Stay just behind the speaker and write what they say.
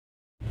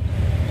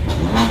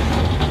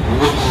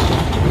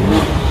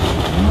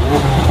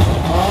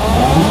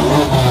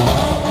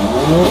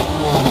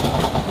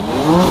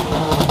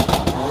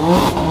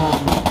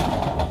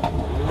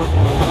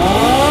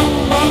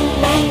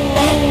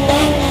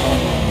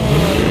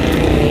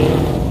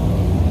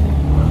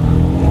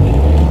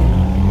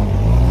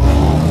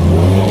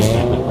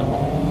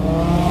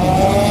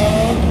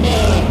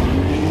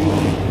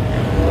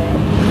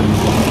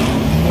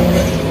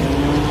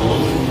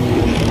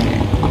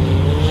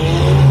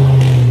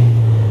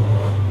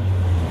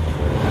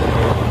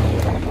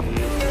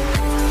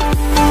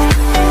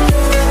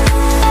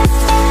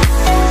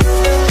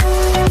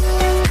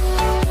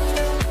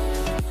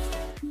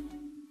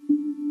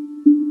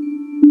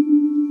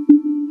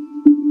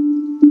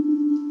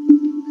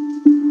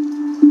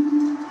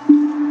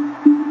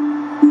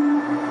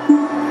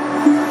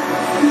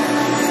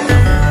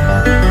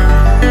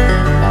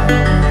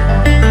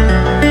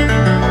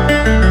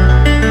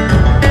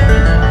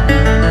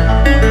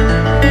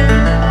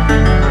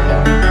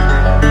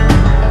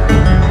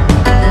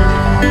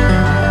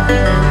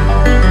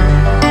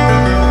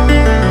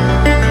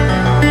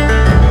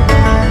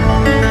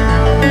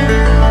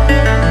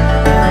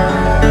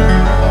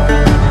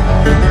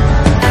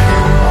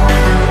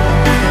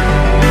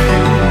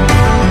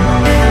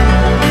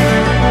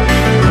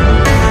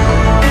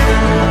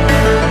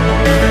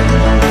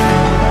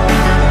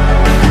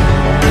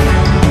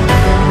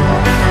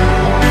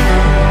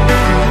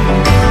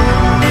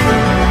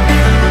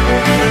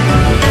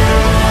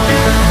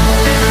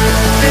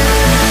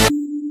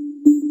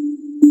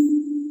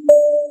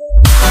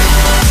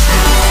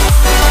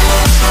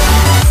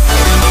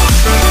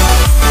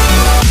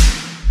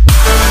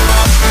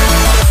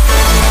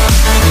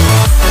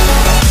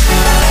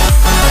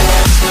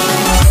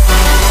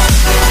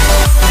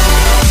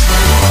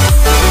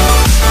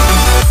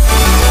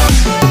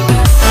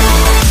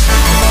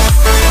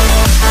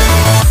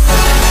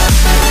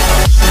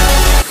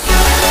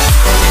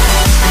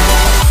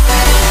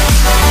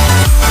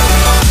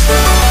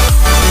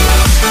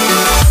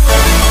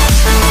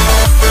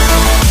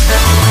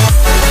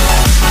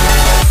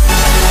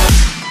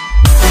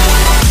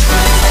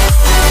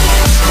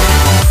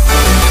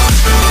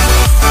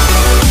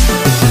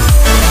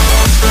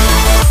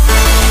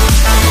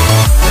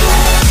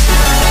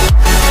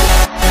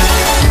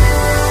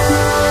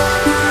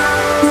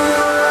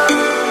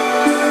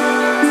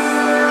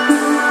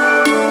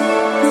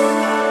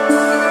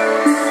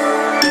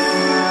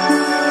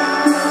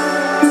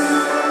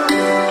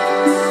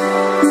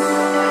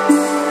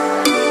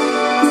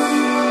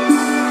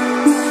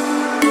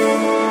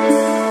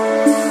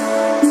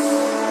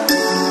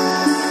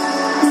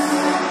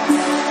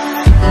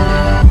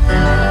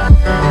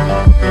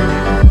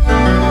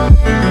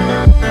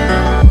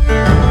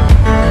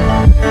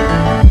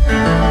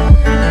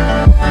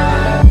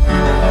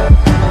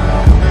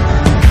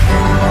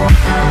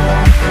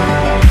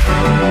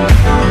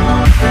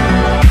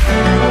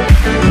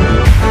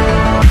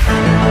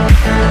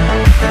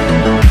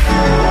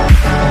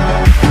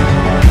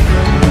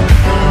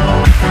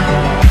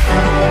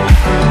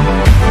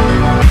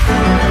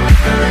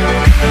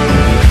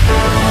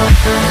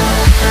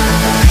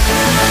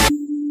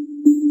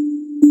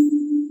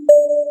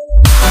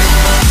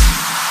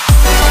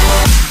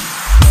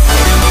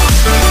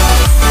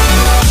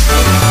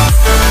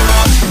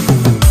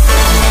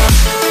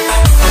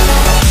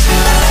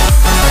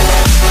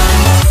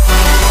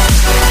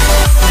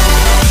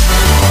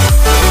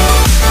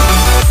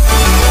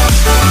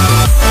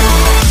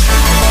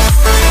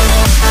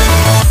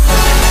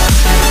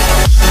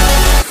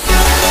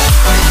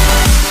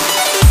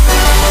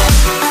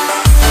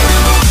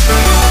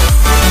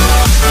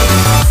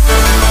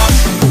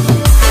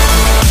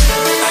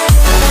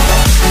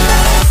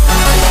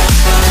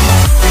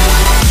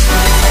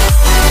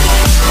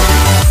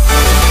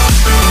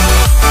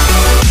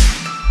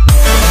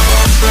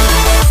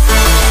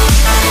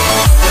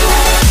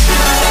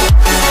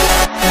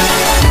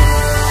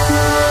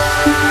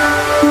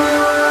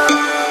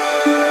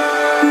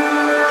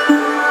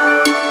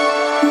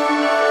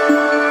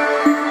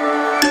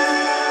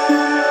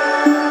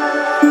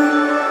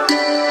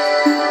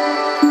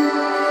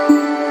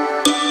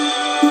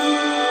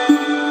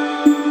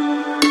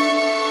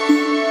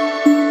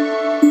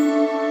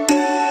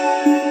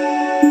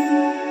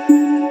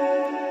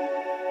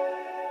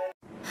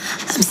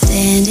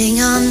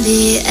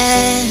the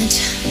edge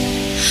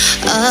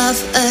of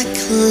a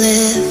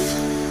cliff,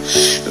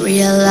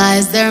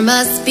 realize there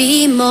must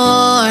be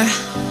more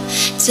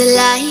to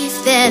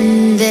life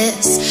than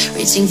this.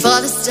 Reaching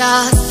for the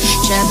stars,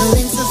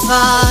 traveling so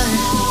far,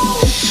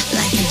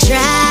 like a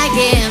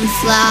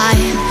dragonfly.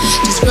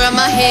 Just grab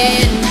my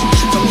hand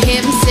from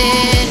heaven's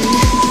send.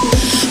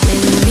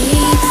 With me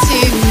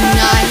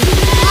tonight,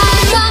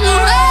 I'll run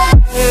away.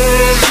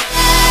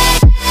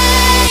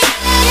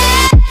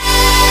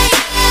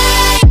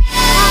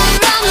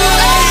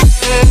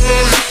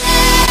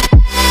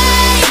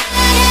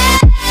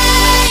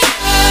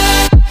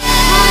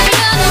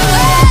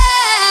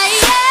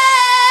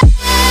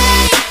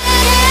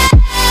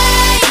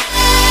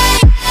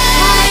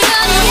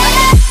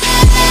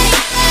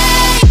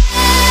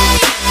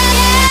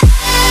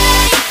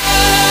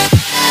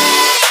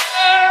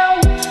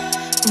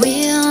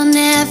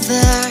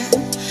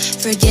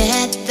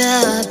 Forget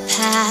the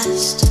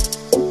past,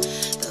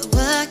 but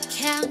what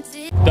counts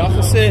is...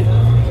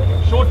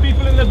 Short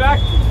people in the back.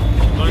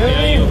 Can't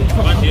hear you.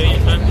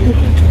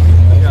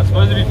 Yeah, I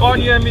suppose if you can't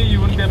hear me, you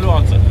wouldn't be able to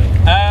answer.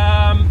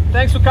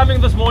 Thanks for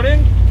coming this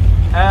morning.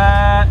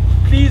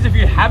 Please, if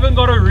you haven't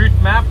got a route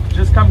map,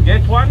 just come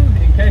get one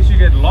in case you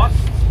get lost.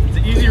 It's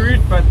an easy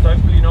route, but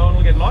hopefully no one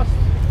will get lost.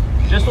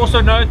 Just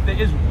also note, there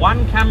is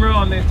one camera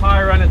on the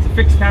entire run. It's a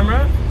fixed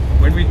camera.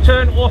 When we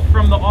turn off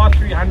from the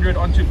R300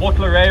 onto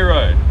Bottleray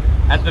Road,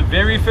 at the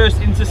very first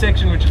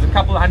intersection, which is a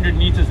couple of 100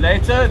 meters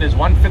later, there's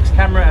one fixed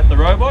camera at the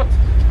robot.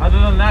 Other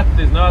than that,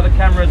 there's no other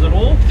cameras at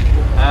all,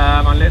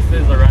 unless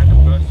there's a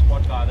random ghost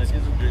squad guy that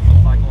isn't doing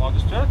the cycle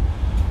orchestra.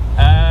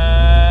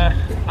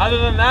 Other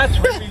than that,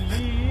 when we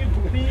leave,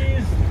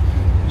 please,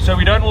 so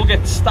we don't all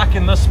get stuck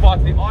in this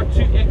spot, there are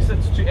two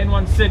exits to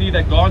N1 City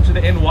that go onto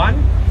the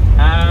N1.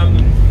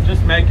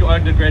 Just make your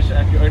own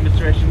discretion,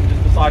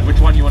 just decide which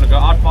one you want to go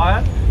out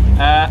via.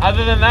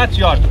 Other than that,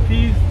 yeah,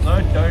 please,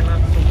 no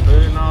donuts or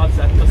burnouts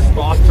at the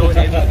start or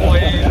end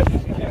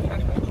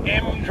point.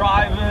 M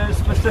drivers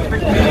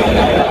specifically.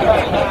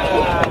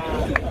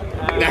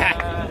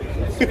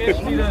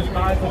 Especially those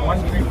guys with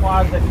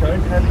 135 that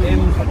don't have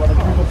M's but want to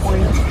prove a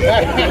point.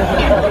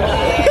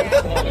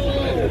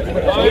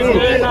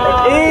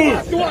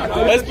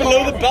 That's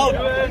below the belt.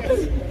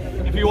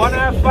 If you want to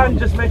have fun,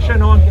 just make sure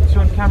no one gets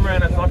you on camera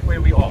and it's not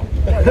where we are.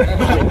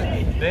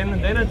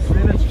 then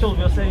it's chill.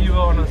 We'll say you were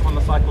on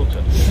the cycle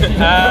trip.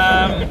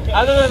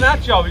 Other than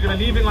that, yeah, we're gonna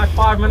leave in like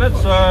 5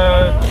 minutes.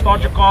 So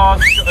start your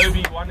cars, your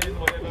OB, one in,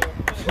 whatever.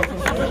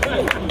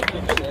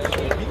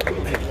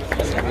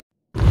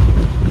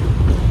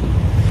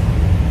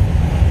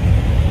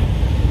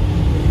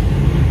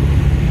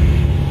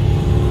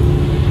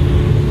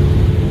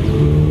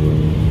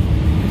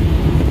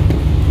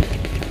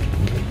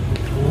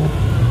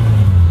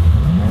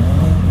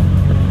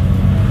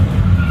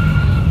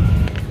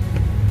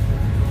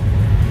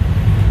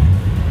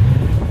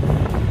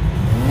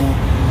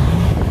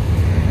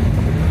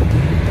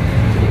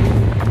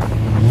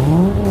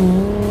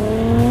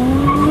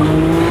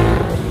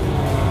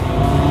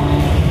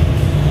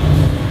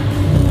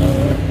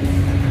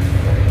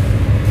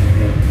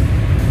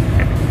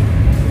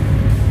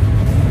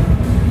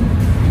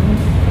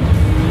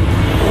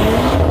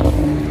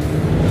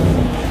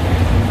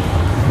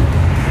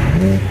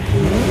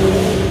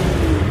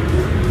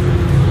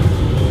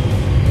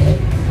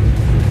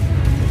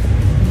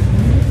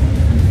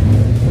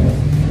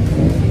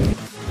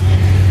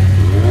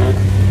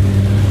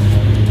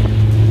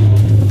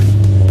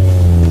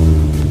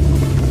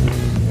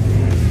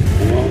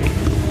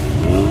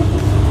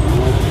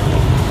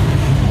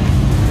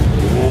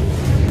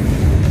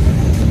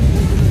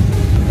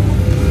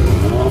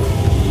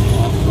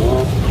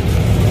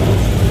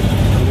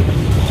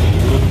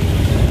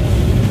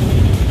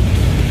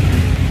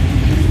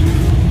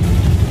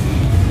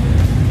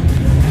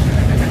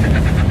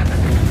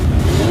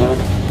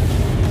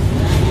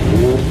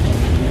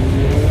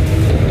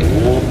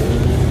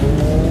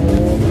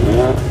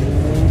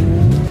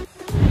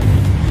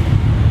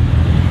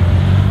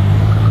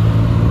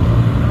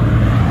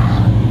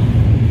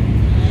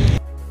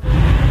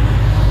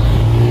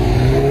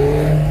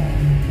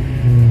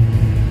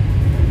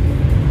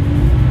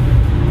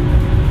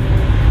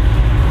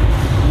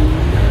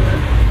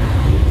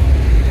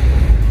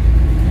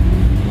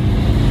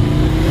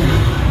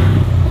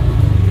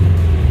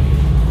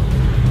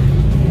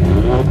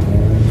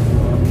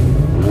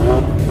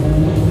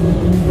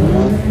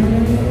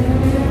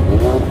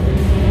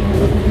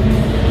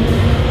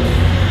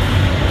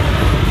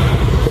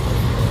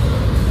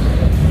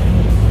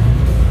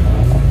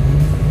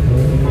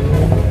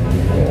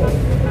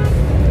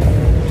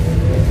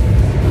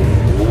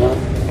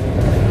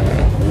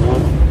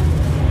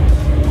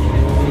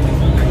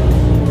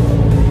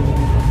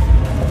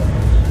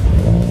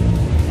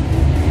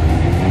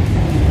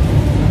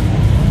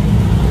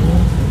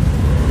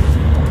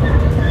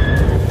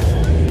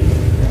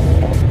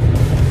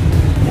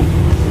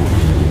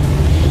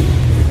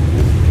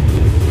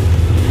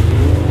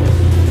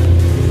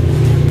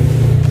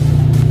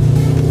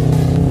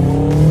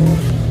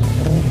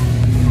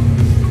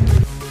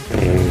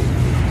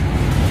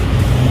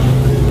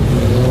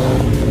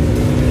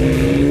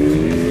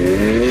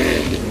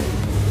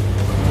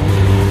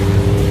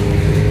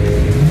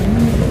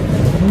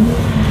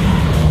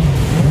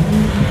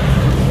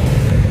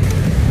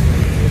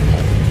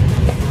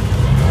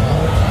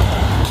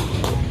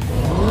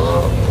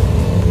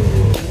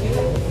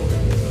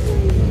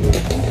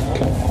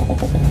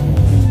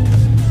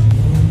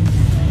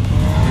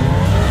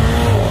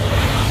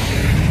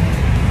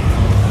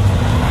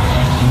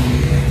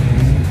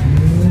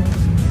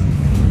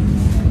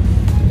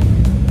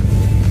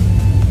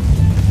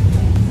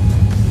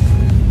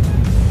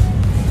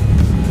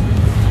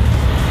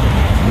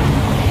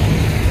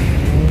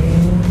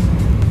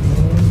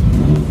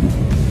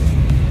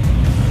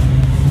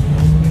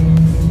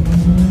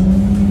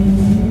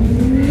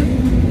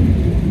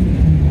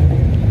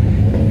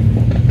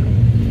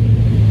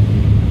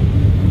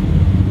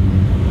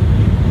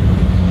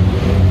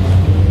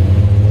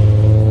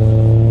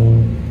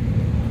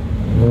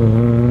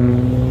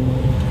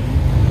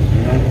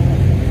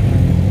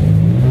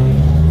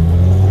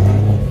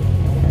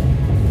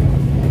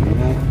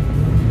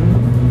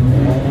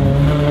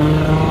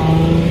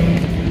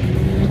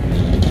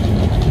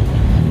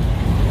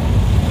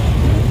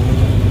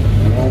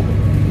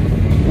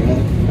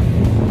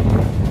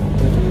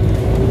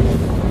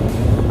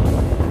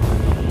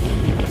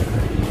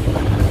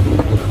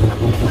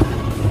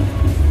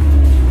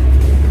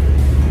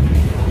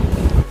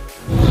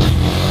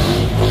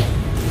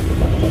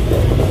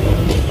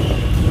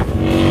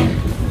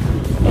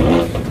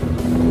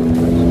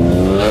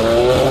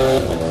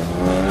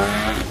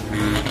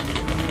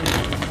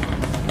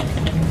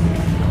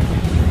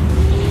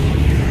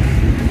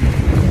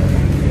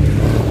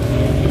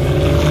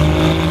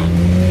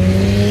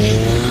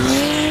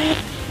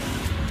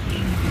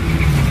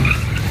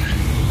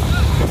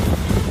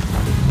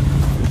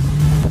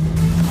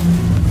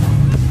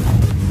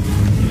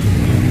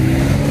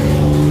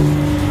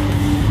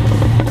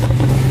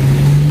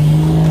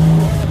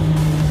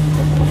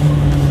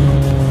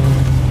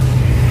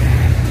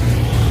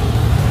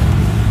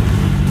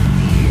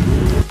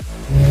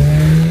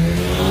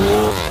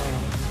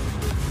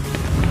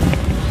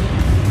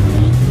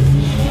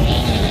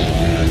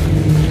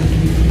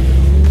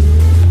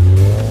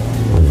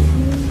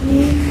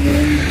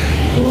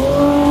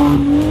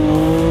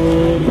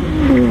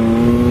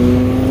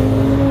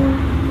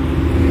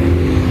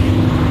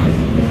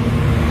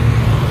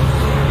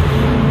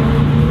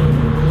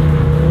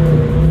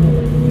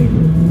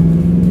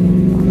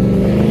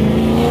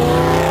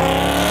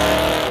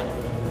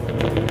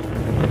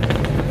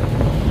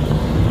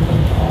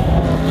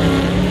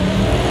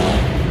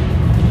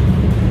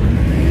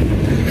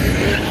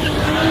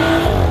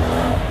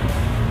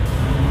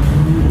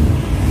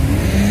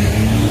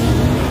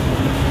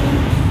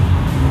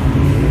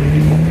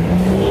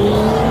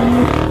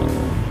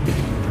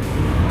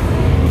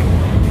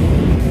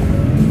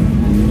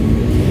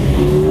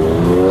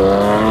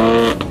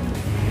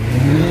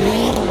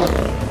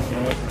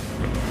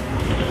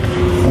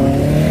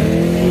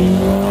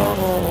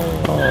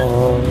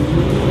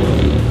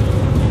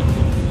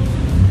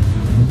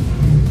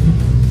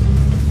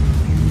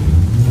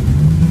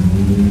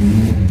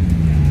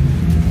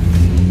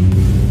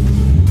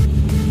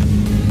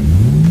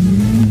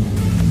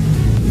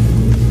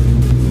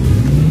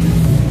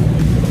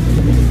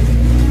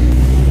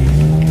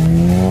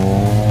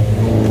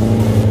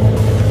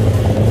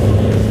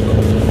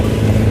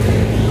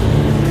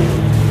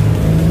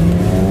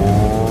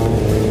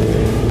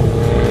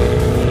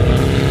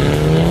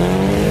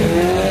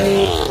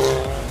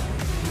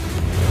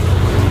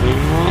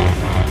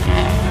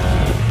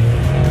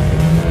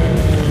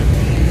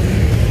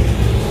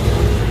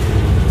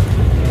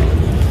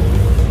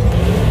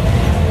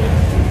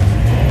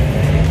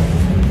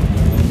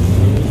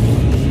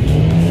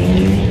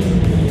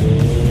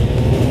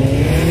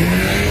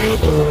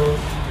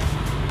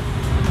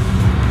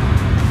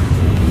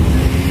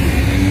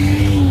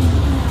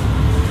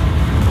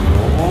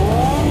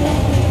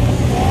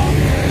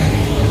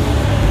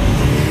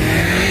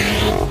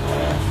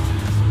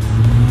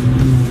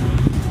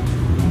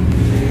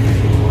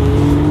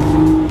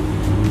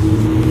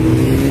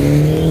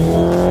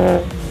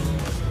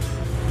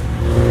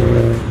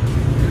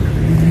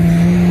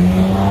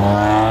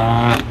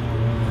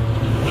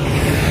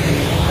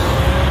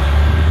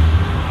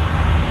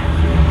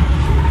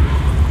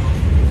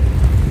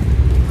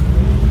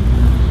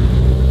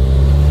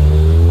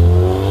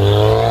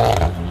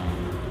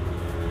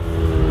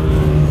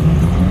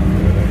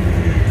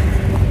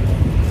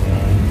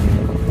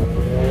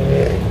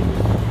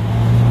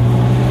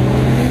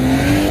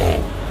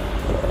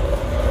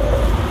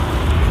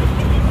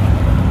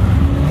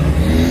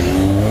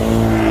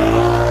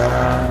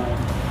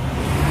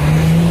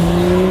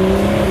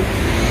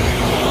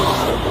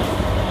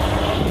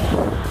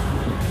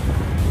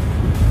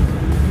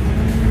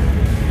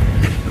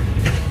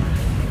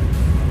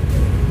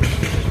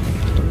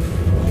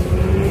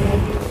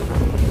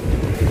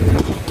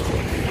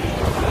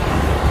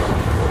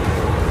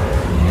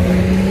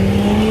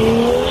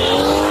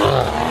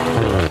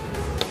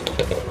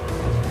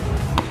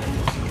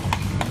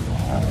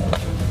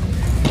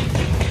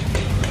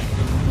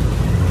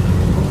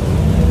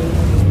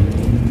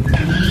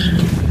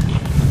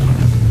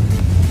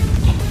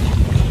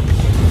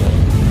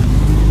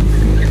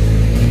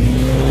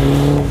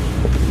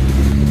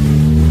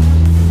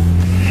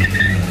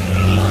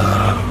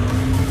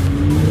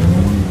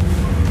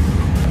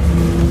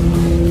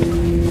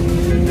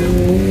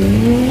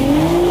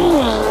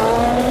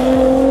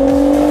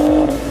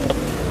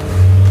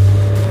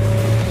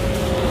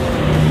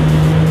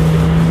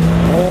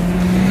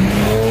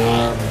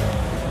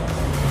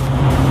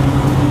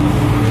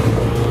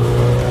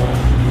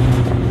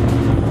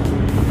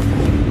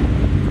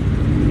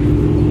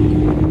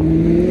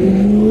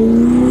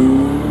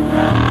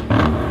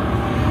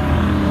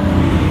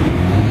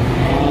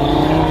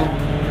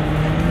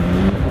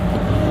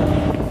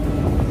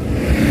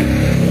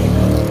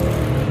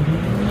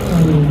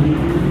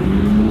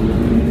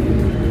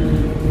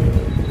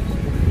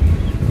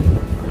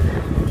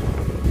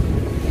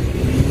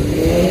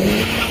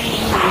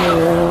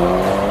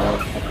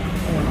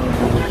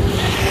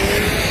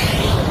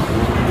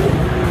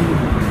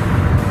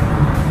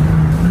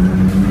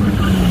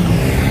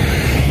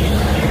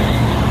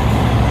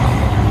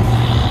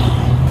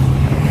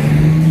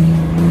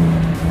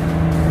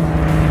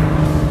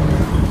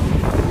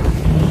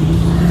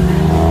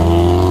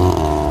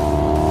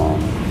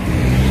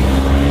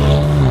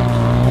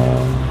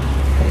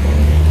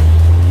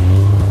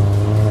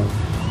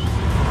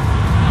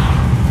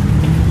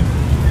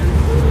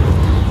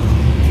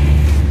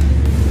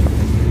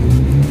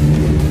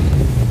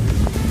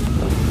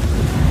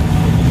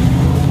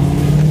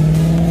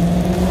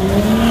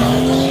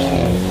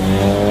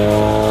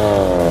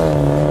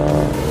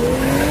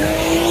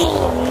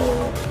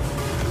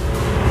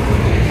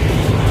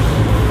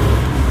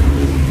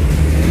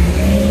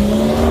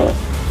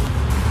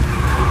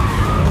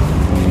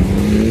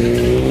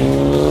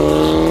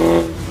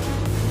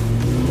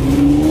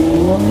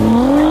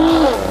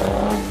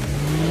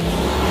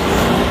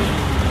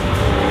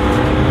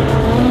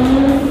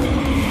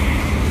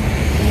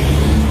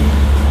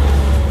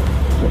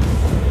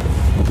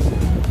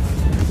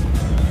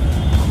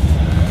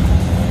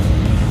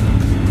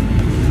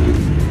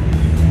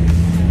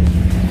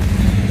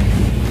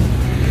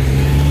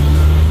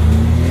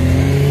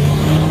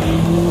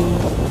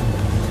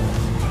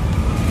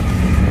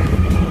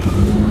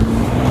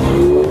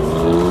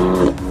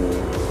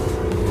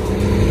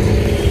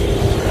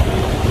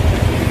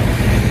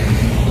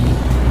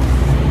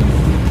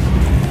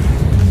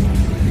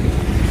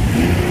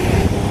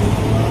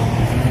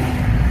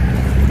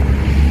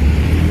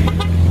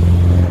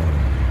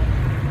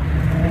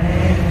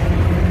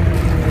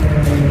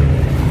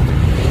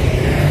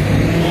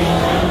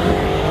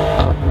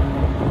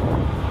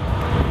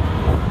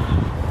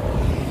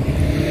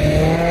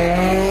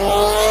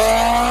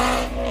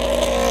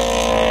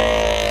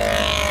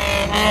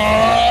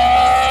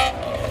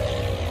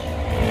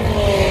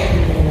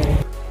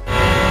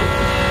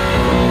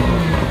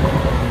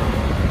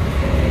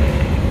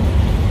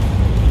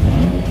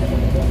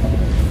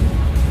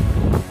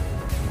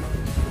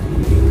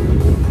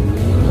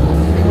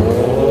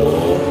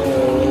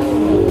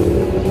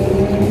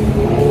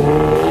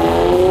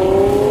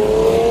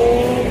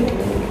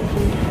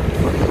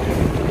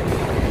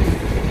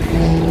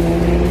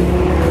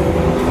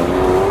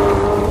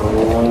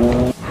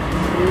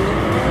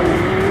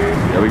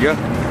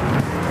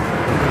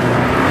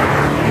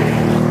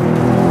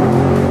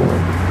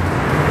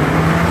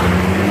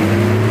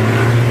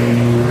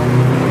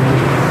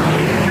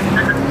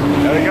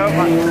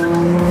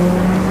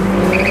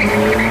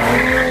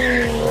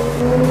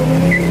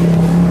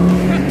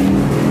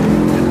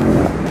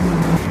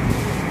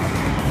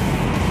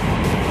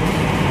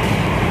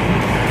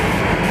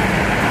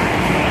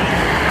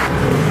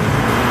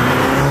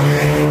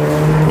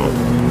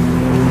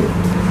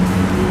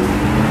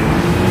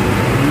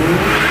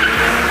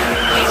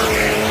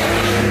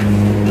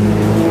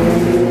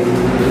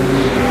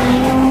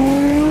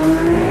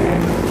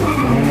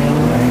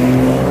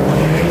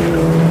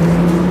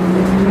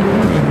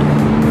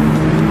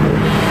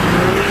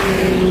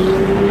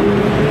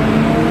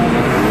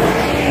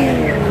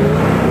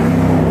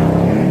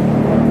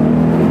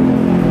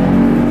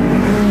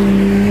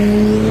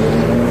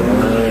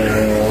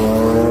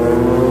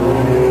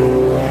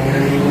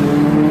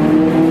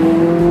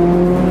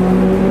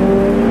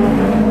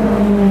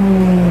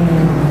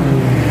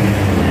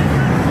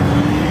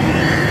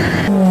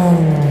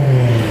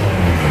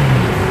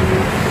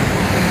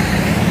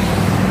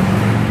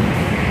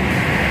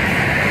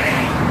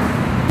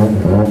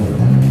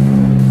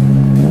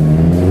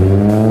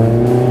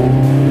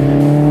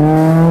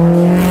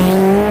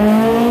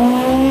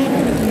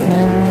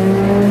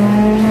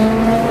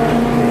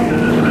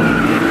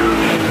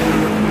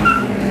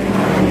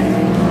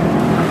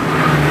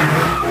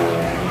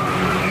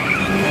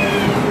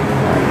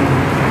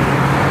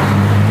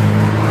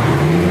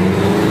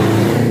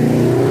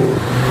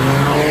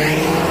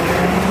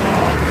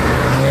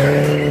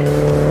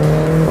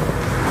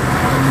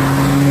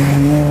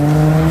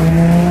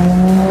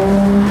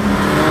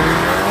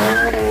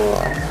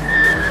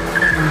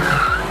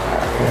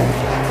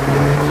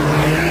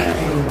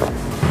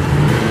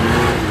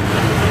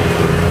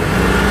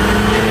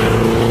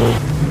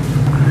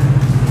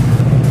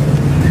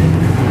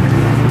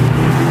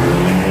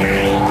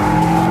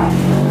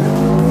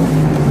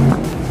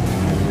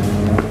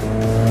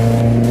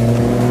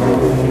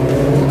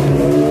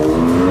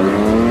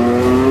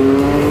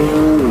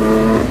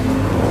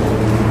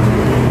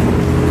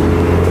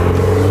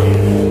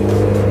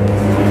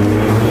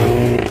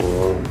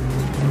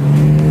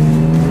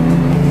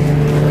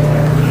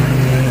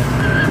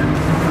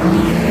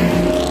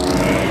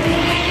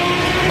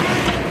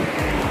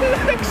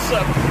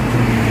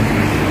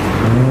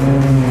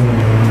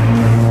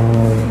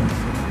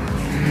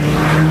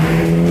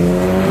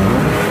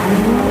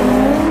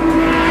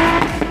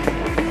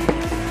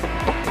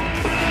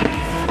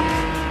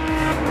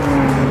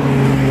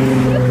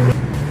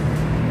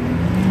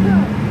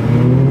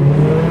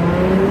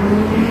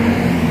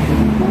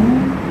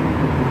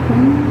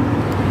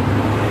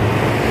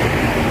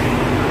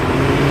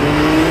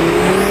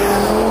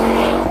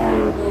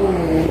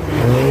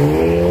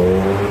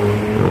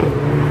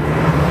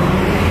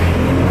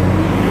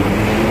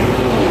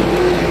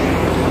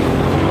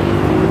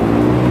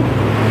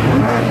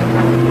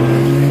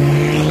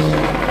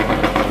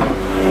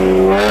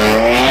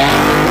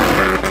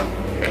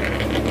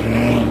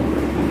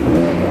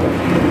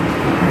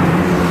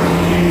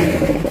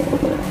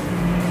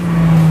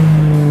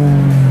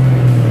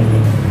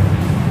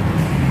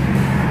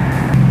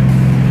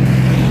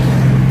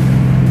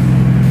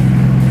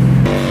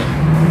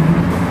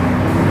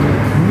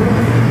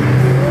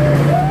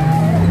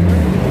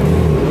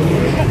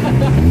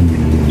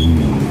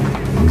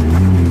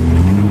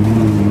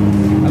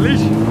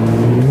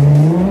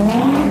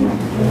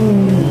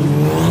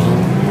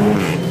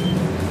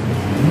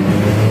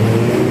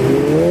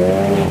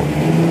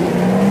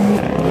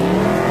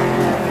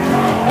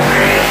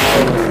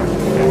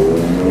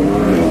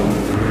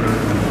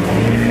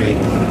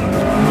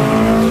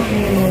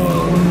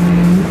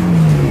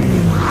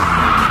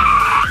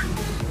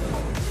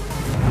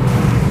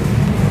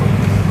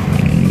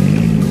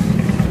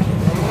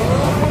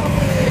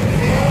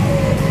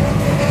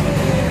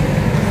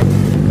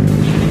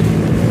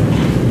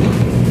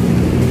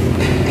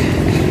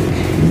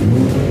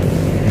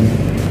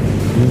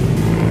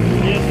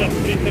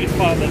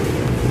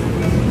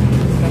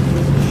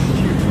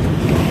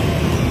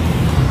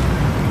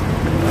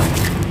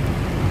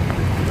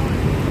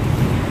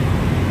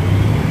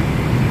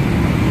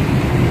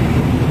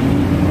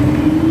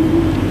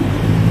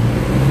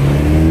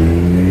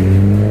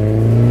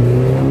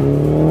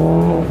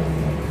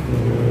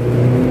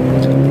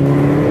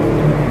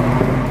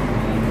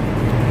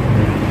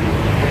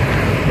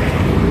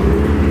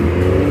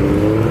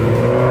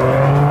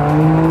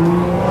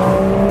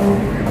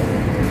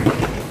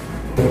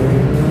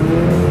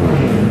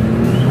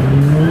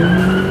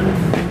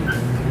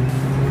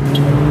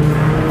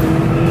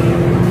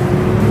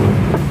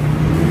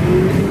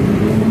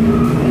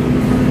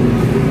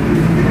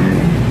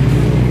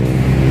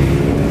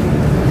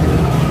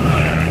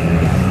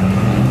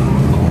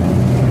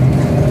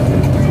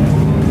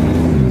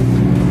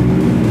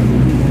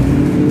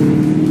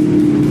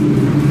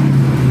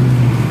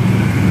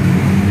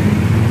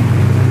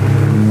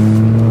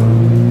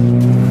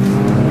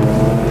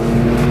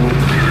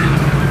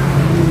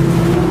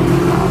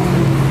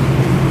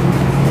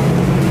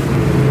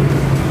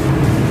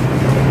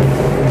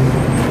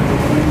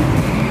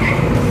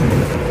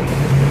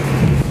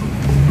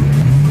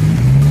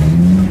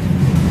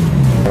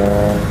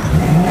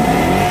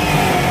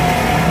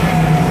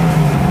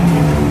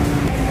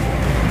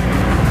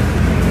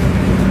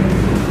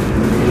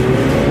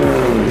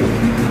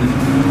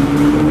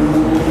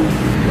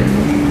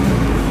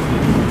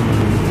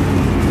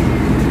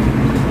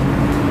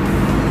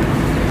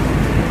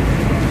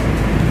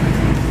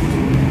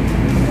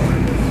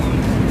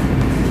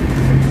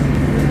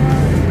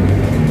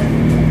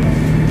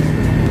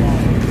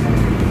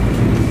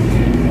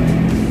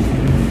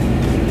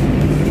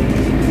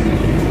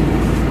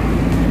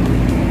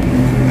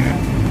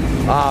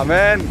 Ah,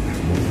 man.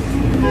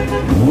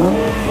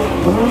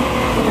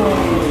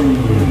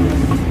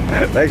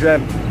 Thanks,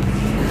 man.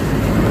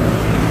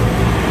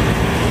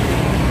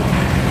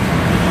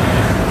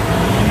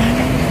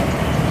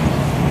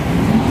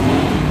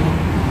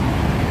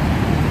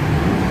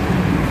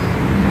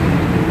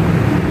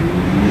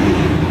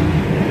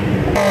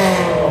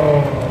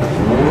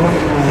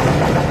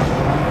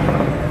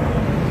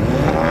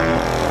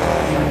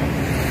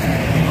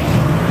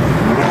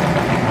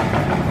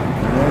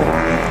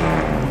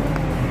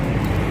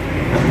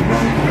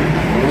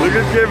 Look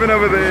at Kevin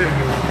over there.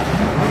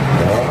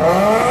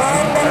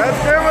 That's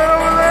Kevin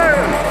over there.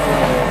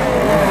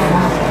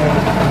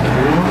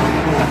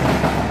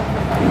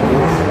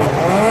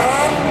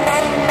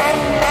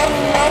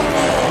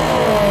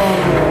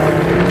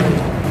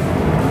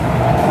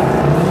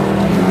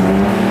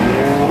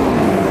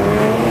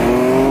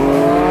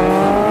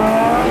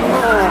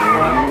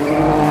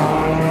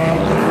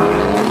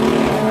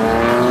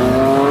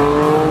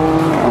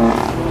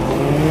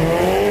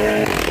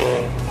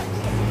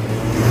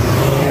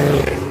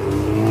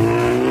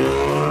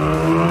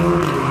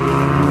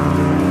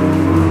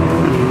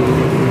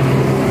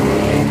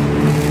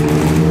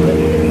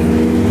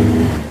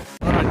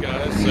 Alright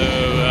guys, so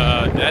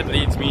that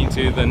leads me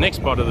to the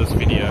next part of this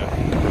video.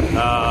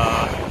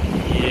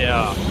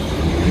 Yeah,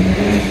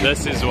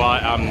 this is why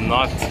I'm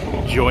not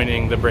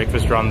joining the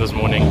breakfast run this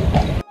morning.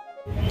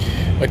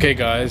 Okay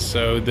guys,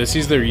 so this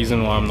is the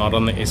reason why I'm not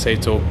on the SA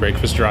Talk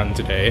breakfast run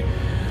today.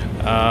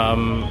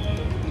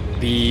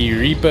 The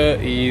Reaper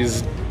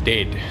is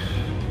dead.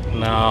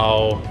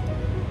 Now,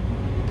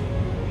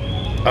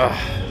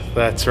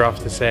 that's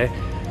rough to say.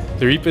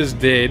 The Reaper's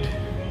dead.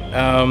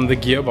 The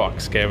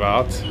gearbox gave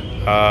out.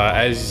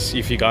 As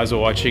if you guys are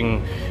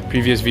watching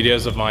previous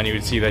videos of mine, you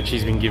would see that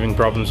she's been giving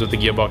problems with the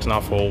gearbox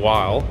now for a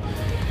while,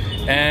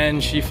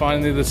 and she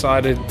finally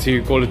decided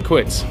to call it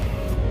quits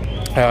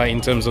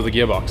in terms of the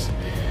gearbox.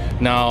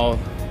 Now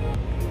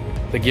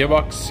the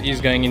gearbox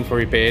is going in for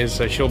repairs,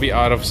 so she'll be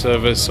out of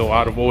service or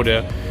out of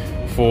order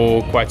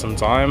for quite some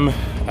time.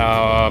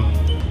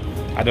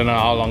 I don't know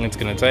how long it's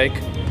gonna take,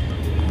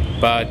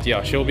 but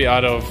yeah, she'll be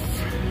out of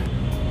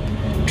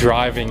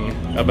driving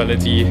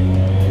ability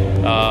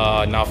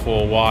now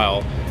for a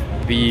while.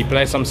 The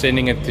place I'm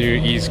sending it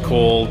to is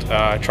called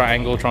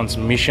Triangle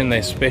Transmission.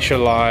 They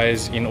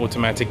specialize in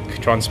automatic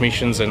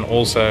transmissions and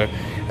also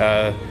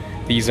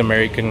these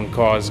American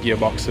cars,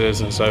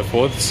 gearboxes and so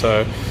forth.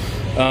 So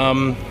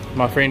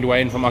my friend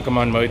Wayne from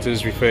Ackerman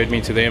Motors referred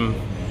me to them,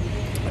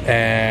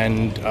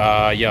 and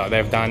yeah,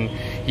 they've done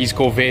his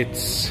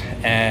Corvettes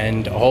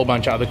and a whole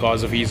bunch of other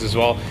cars of his as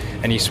well,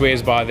 and he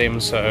swears by them.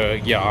 So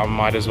yeah, I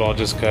might as well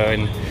just go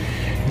and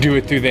do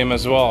it through them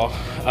as well.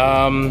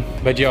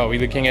 But yeah, we're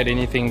looking at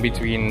anything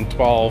between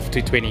 12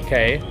 to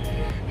 20k,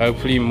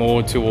 hopefully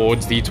more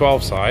towards the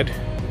 12 side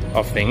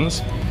of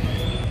things.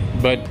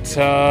 But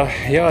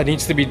yeah, it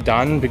needs to be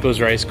done because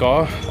race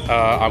car,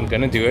 I'm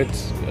gonna do it.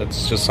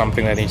 It's just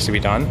something that needs to be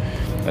done.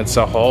 It's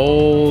a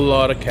whole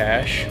lot of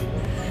cash,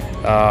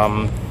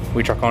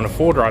 which I can't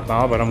afford right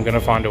now, but I'm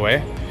gonna find a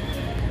way.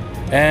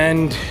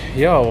 And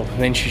yeah,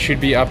 then she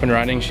should be up and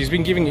running. She's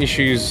been giving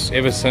issues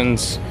ever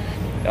since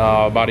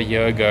about a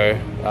year ago.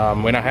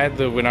 When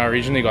I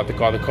originally got the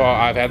car,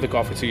 I've had the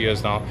car for 2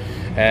 years now,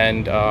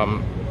 and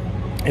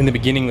in the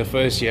beginning, the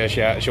first year,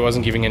 she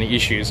wasn't giving any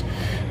issues,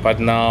 but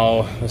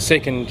now the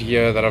second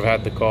year that I've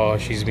had the car,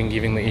 she's been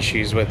giving the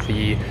issues with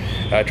the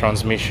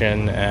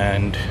transmission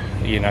and,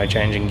 you know,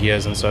 changing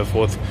gears and so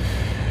forth.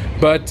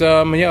 But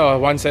yeah,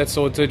 once that's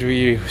sorted,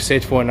 we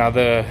set for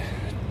another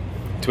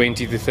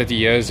 20 to 30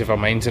 years if I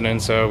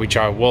maintenance her, which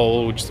I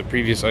will, which the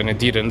previous owner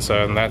didn't.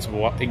 So, and that's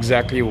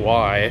exactly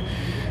why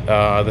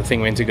the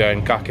thing went to go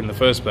and cuck in the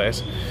first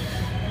place.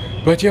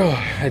 But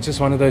yeah, it's just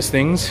one of those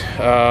things.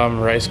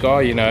 Race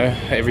car, you know,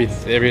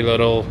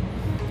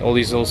 all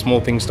these little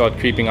small things start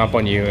creeping up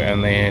on you,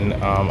 and then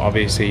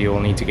obviously you'll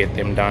need to get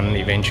them done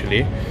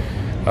eventually.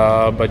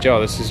 But yeah,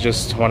 this is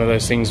just one of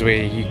those things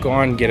where you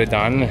can't get it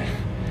done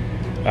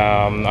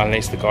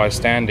unless the car is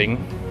standing.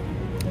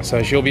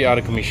 So she'll be out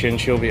of commission,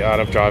 she'll be out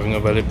of driving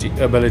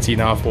ability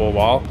now for a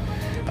while.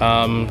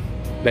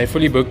 They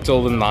fully booked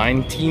till the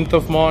 19th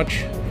of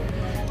March.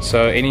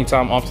 So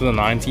anytime after the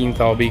 19th,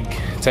 I'll be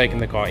taking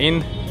the car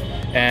in,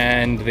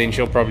 and then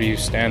she'll probably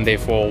stand there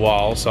for a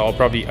while. So I'll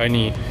probably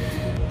only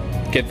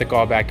get the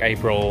car back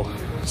April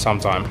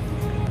sometime,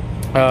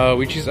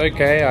 which is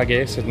okay, I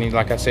guess.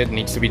 Like I said, it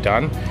needs to be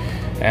done.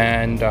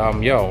 And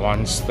yeah,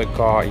 once the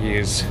car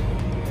is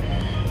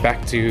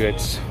back to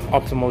its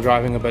optimal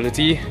driving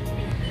ability,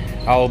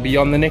 I'll be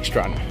on the next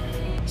run.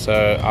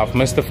 So I've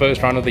missed the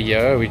first run of the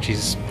year, which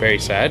is very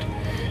sad,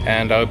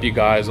 and I hope you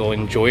guys all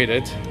enjoyed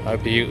it. I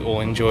hope you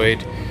all enjoyed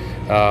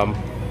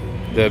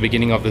the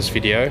beginning of this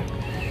video,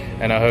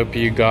 and I hope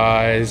you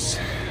guys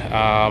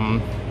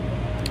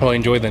will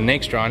enjoy the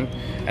next run,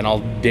 and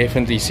I'll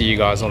definitely see you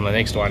guys on the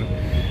next one.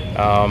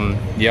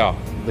 Yeah,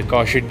 the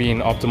car should be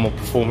in optimal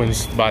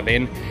performance by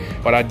then.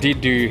 What I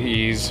did do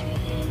is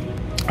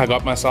I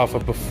got myself a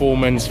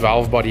performance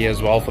valve body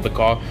as well for the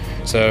car,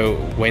 so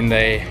when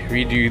they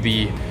redo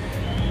the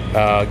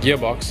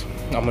gearbox,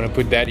 I'm going to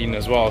put that in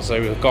as well, so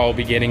the car will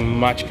be getting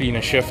much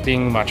cleaner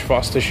shifting, much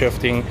faster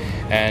shifting,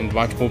 and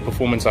much more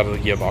performance out of the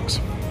gearbox,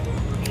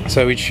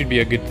 so it should be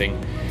a good thing.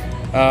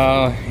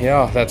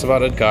 Yeah, that's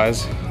about it,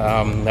 guys.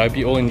 I hope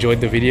you all enjoyed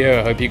the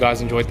video. I hope you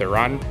guys enjoyed the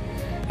run.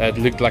 It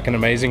looked like an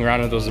amazing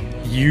run. It was a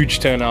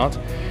huge turnout,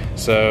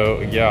 so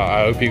yeah,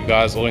 I hope you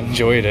guys all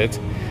enjoyed it.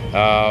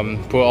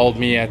 Poor old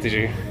me had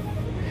to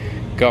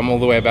come all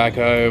the way back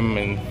home,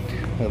 and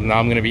now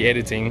I'm going to be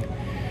editing.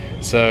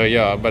 So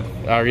yeah, but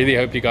I really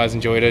hope you guys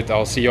enjoyed it.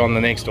 I'll see you on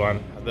the next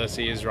one. This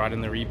is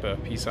Riding the Reaper.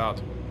 Peace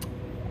out.